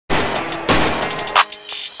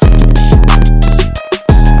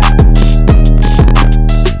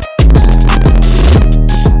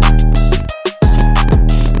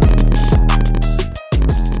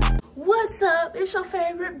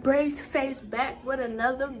Braceface back with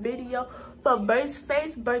another video for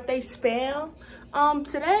Braceface birthday spam.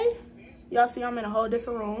 Today, y'all see I'm in a whole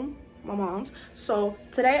different room, my mom's. So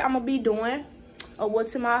today I'm gonna be doing a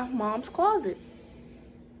what's in my mom's closet.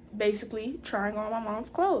 Basically trying on my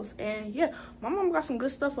mom's clothes. And yeah, my mom got some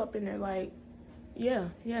good stuff up in there. Like, yeah,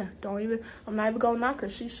 I'm not even gonna knock her.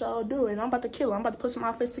 She sure do. And I'm about to kill her. I'm about to put some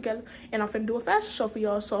outfits together and I'm finna do a fashion show for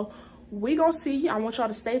y'all. So we gonna see. I want y'all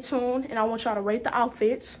to stay tuned and I want y'all to rate the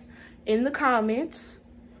outfits in the comments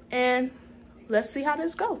and let's see how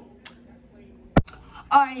this go.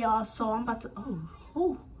 All right, y'all, so I'm about to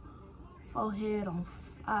forehead on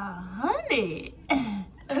 500.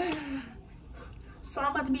 So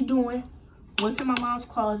I'm about to be doing what's in my mom's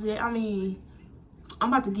closet. I mean,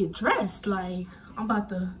 I'm about to get dressed. Like, I'm about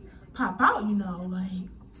to pop out, you know, like,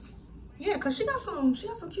 yeah, cause she got some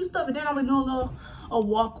cute stuff. And then I'm gonna do a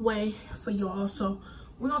walkway for y'all. So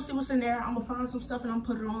we're gonna see what's in there. I'm gonna find some stuff and I'm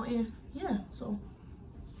gonna put it on in. Yeah, so.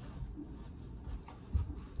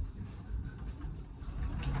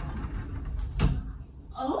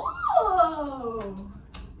 Oh,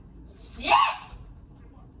 shit.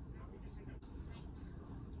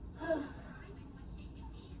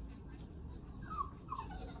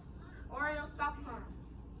 Oreo, stop her.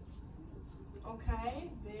 Okay,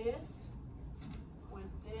 this with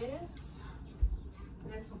this.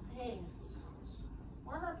 And then some pants.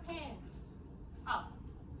 Where are her pants? Oh,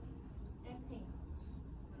 and pants.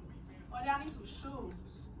 Oh, now I need some shoes.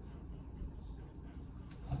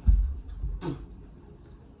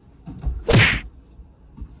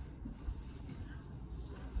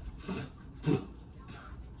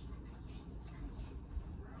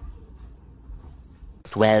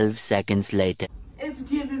 "12 seconds later." It's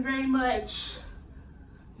giving very much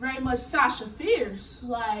Sasha Fierce.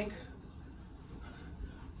 Like,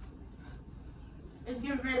 it's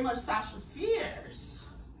giving very much Sasha Fierce.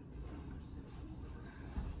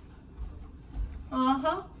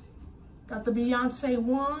 Got the Beyonce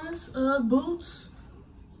ones, boots.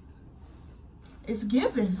 It's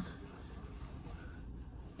giving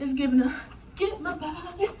a get my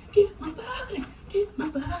body, get my body, get my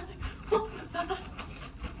body, want my body.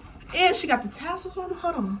 And she got the tassels on them.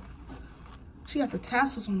 Hold on. She got the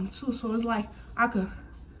tassels on them too. So it's like I could.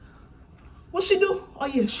 What she do? Oh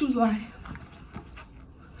yeah, she was like,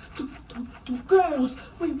 girls,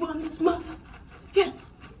 we want this mother. Yeah.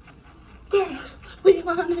 Girls, we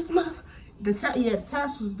want this mother. The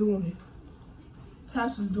tassels doing it.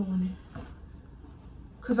 Tassels doing it.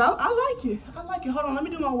 Cause I like it. I like it. Hold on, let me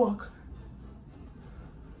do my walk.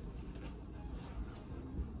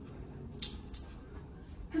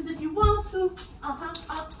 Cause if you want to,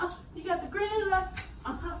 you got the green light,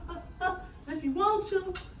 So if you want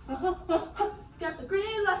to, got the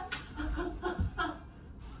green light,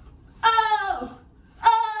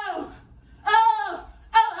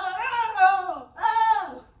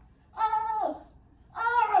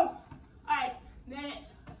 Alright, next.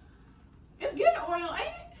 It's getting Oreo,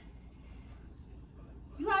 ain't it?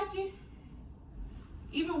 You like it?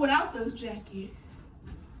 Even without this jacket.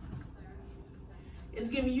 It's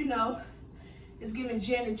giving, you know, it's giving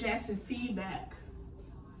Janet Jackson feedback.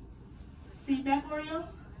 Feedback, Oreo?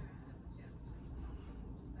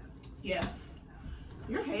 Yeah.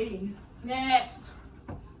 You're hating. Next.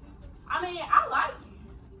 I mean, I like you.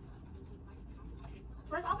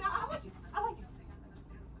 First off, I like you. I like you.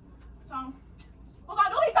 So, what gonna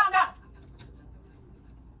do when he found out?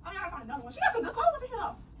 I mean, I gotta find another one. She got some good clothes up here,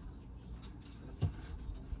 though.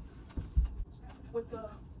 With the...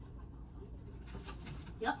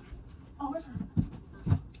 Yep. Oh, where's her?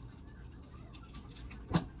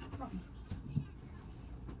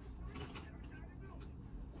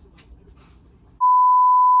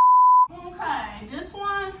 Okay,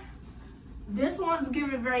 this one's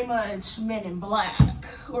giving very much Men in Black,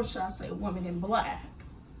 or should I say Women in Black?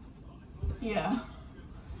 Yeah,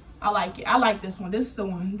 I like it. I like this one. This is the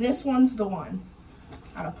one. This one's the one.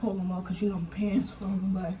 I gotta pull them up because you know my pants for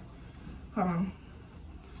them, but hold on.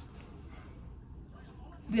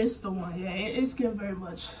 This the one, yeah, it's giving very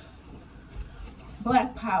much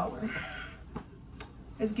Black power.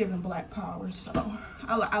 It's giving Black power, so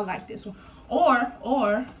I like this one.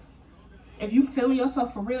 Or if you feeling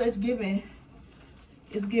yourself for real, it's giving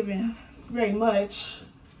very much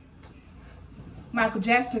Michael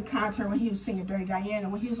Jackson concert when he was singing Dirty Diana,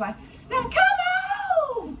 when he was like, now come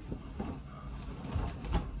on!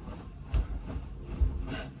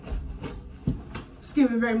 It's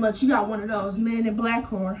giving very much, you got one of those Men in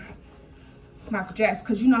Black or Michael Jackson,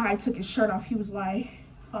 because you know how he took his shirt off. He was like,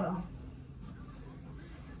 hold on.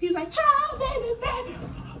 He was like, child, baby,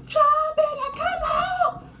 come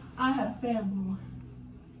on! I had a fanboy.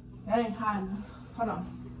 That ain't high enough. Hold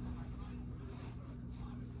on.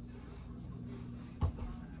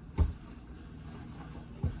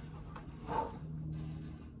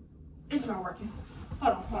 It's not working.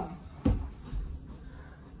 Hold on, hold on.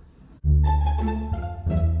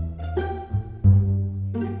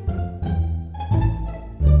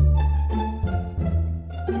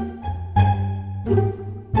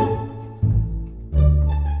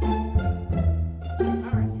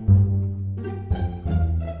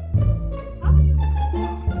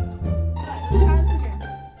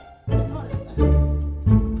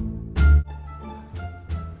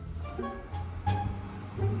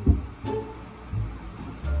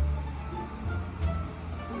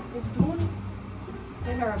 It's doing it.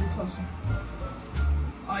 They gotta be closer.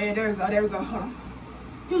 Oh yeah, there we go, there we go. Hold on.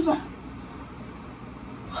 He was like,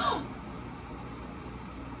 oh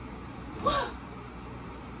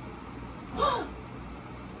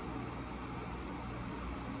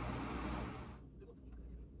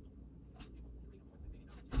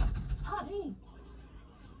dang.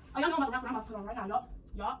 Oh, y'all know I'm about to put on right now, y'all.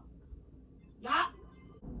 Y'all.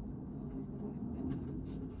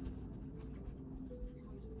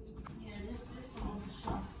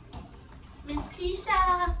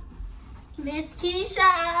 Miss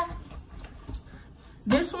Keisha.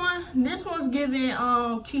 This one's giving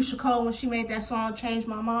Keisha Cole when she made that song Change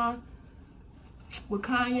My Mind with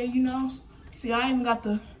Kanye, you know. See, I even got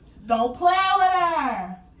the don't play with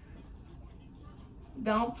her.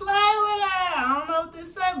 Don't play with her. I don't know what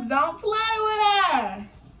this says, but don't play with her.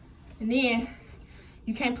 And then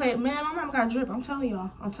you can't play it. Man, my mama got drip. I'm telling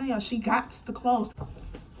y'all, she got the clothes.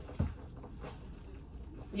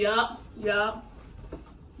 Yup.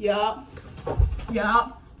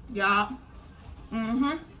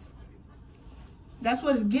 That's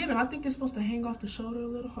what it's giving. I think it's supposed to hang off the shoulder a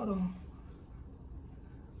little. Hold on.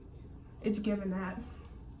 It's giving that.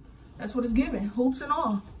 That's what it's giving. Hoops and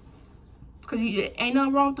all. Cause ain't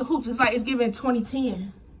nothing wrong with the hoops. It's like it's giving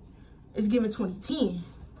 2010. It's giving 2010.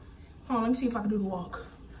 Hold on, let me see if I can do the walk.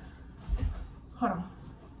 Hold on.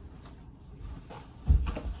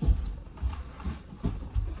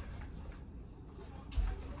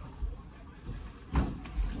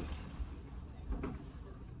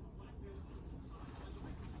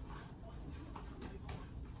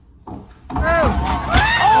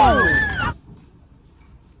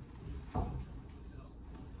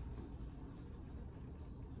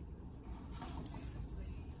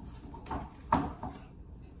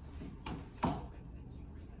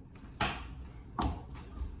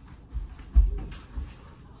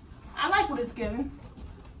 What it's giving.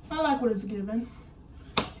 I like what it's giving.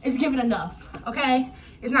 It's giving enough, okay?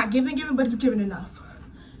 It's not giving, but it's giving enough.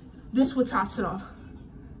 This what tops it off.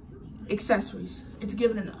 Accessories. It's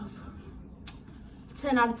giving enough.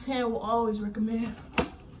 10 out of 10 will always recommend.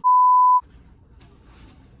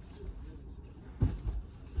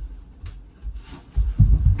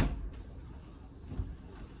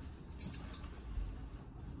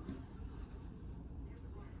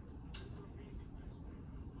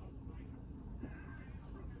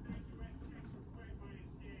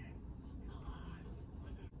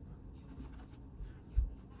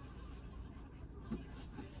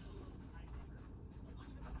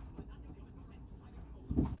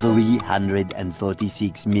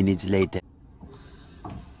 $346 minutes later.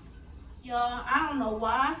 Y'all, I don't know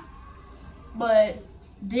why, but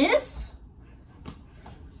this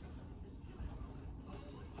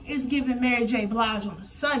is giving Mary J. Blige on a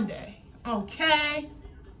Sunday, okay?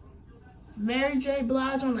 Mary J.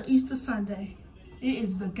 Blige on the Easter Sunday. It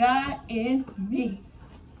is the guy in me.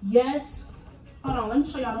 Yes. Hold on, let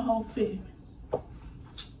me show y'all the whole fit.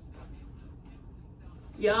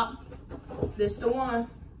 Yup. This the one.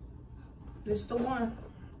 This the one.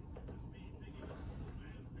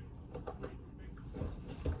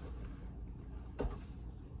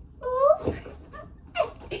 Oops.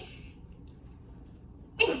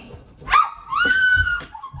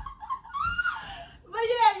 But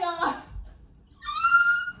yeah, y'all.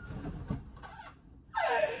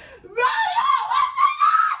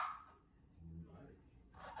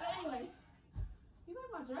 Anyway, you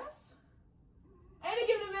like my dress? And it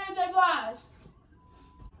giving the Mary J. Blige.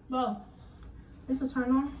 Bro, this a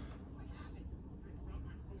turn on?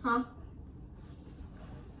 Huh?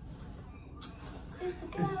 It's the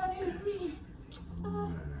guy in me.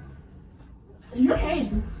 You're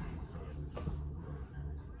hating.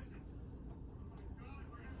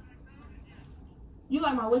 You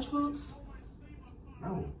like my witch boots?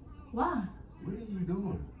 No. Why? What are you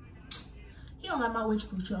doing? You don't like my witch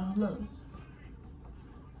boots, y'all. Look.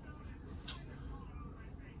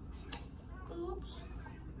 Oops.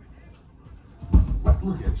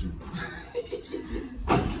 Look at you.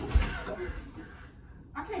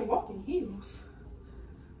 I can't walk in heels.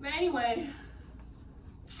 But anyway,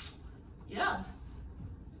 yeah.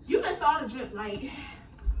 You missed all the drip, like.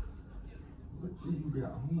 What do you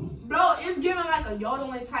got on? Bro, it's giving like a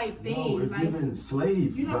yodeling type thing. No, it's like, giving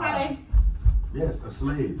slave. You know vibe. how they? Yes, a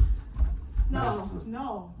slave. No, Massa.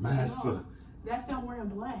 no. Massa. No. That's them wearing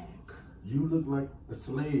black. You look like a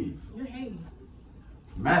slave. You're hating.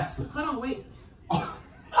 Massa. Hold on, wait. Oh.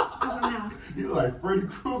 Hold on now. You look like Freddy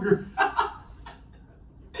Krueger.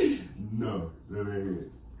 No, that ain't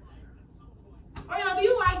it. Oh, yeah, do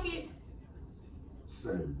you like it? Say,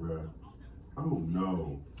 bruh. Oh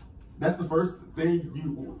no. That's the first thing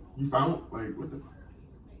you found? Like, what the?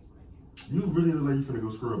 You really look like you finna go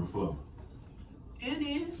scrub a floor. It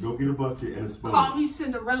is. Go get a bucket and a sponge. Call me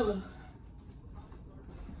Cinderella.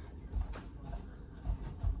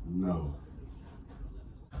 No.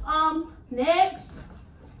 Next,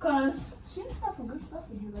 cause she just got some good stuff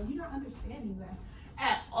in here. Like, you're not understanding that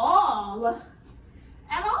at all.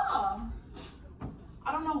 At all.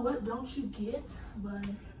 I don't know what don't you get, but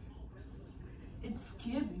it's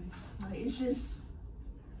giving. Like, it's just,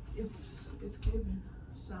 it's giving.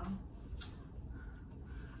 So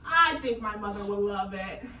I think my mother would love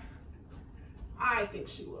it. I think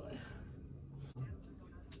she would.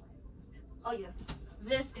 Oh yeah,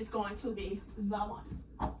 this is going to be the one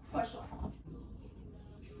for sure.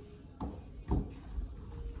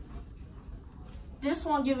 This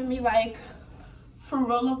one giving me like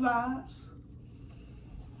Ferrella vibes,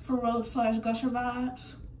 Ferrella / Gusher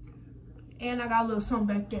vibes, and I got a little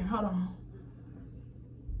something back there. Hold on.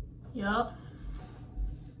 Yup.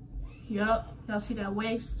 Y'all see that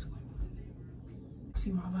waist?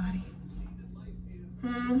 See my body?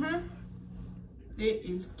 It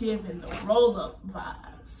is giving the roll-up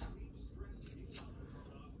vibes.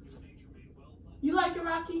 You like it,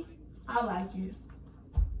 Rocky? I like it.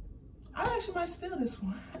 I actually might steal this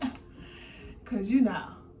one. Cause you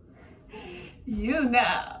know.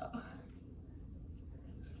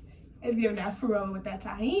 It's giving that furrow with that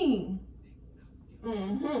tahini.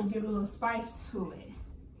 Give it a little spice to it.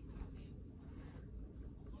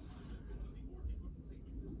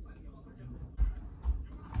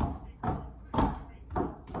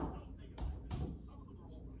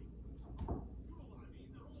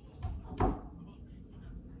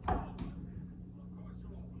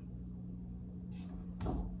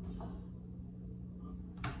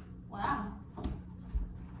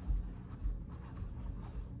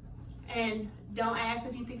 And don't ask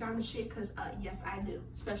if you think I'm a shit, because yes, I do.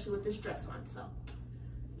 Especially with this dress on, so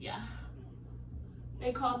yeah.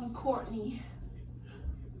 They call me Courtney.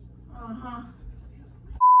 I'm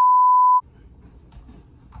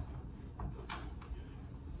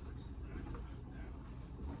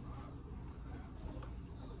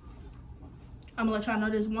gonna let y'all know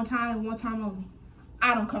this one time and one time only.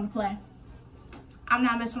 I don't come to play. I'm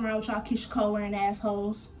not messing around with y'all Keisha Cole wearing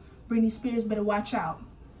assholes. Britney Spears better watch out.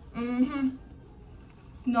 No,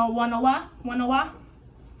 wanna know why? Wanna know why?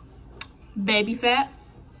 Baby fat.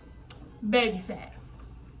 Baby fat.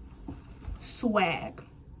 Swag.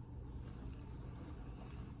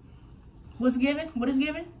 What's given? What is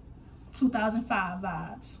given? 2005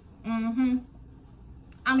 vibes. I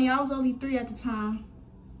mean, I was only 3 at the time.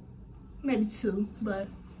 Maybe 2, but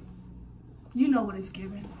you know what it's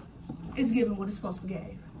giving. It's giving what it's supposed to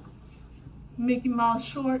give. Mickey Mouse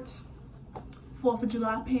shorts. 4th of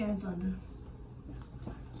July pants under.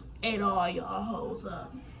 Ate all y'all hoes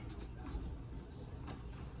up.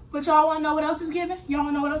 But y'all wanna know what else is giving? Y'all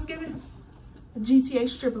wanna know what else is giving? GTA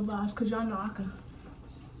stripper vibes, cause y'all know I can.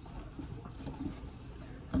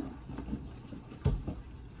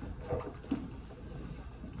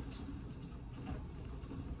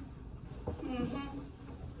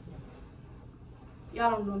 Y'all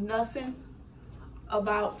don't know nothing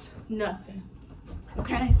about nothing,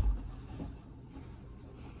 okay?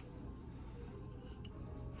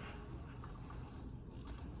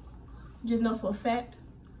 Just know for a fact,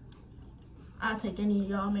 I'll take any of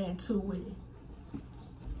y'all man too with it.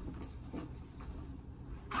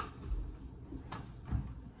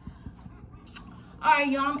 Alright,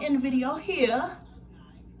 y'all, I'm in the video here.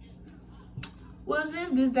 What's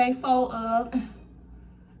this? This day 4 of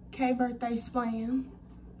K birthday spam.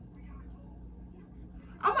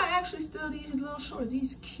 I might actually steal these little shorts.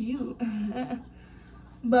 These cute.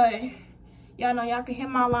 But y'all know y'all can hit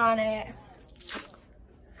my line at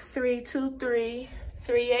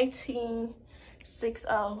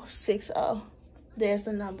 323-318-6060. There's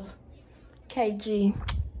the number. KG.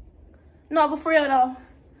 No, but for real though,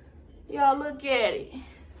 y'all look at it.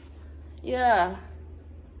 Yeah.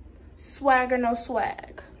 Swag or no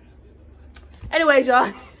swag. Anyways,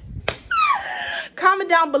 y'all. Comment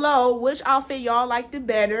down below which outfit y'all liked it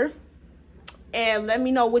better. And let me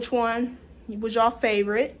know which one was y'all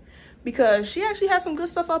favorite. Because she actually had some good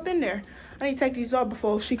stuff up in there. I need to take these off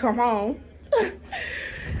before she come home.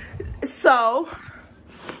 So,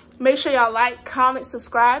 make sure y'all like, comment,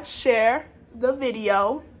 subscribe, share the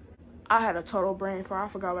video. I had a total brain fart.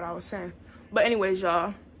 I forgot what I was saying. But anyways,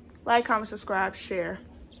 y'all. Like, comment, subscribe, share.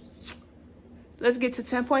 Let's get to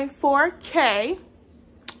 10.4K.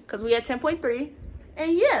 Because we at 10.3.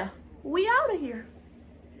 And yeah, we out of here.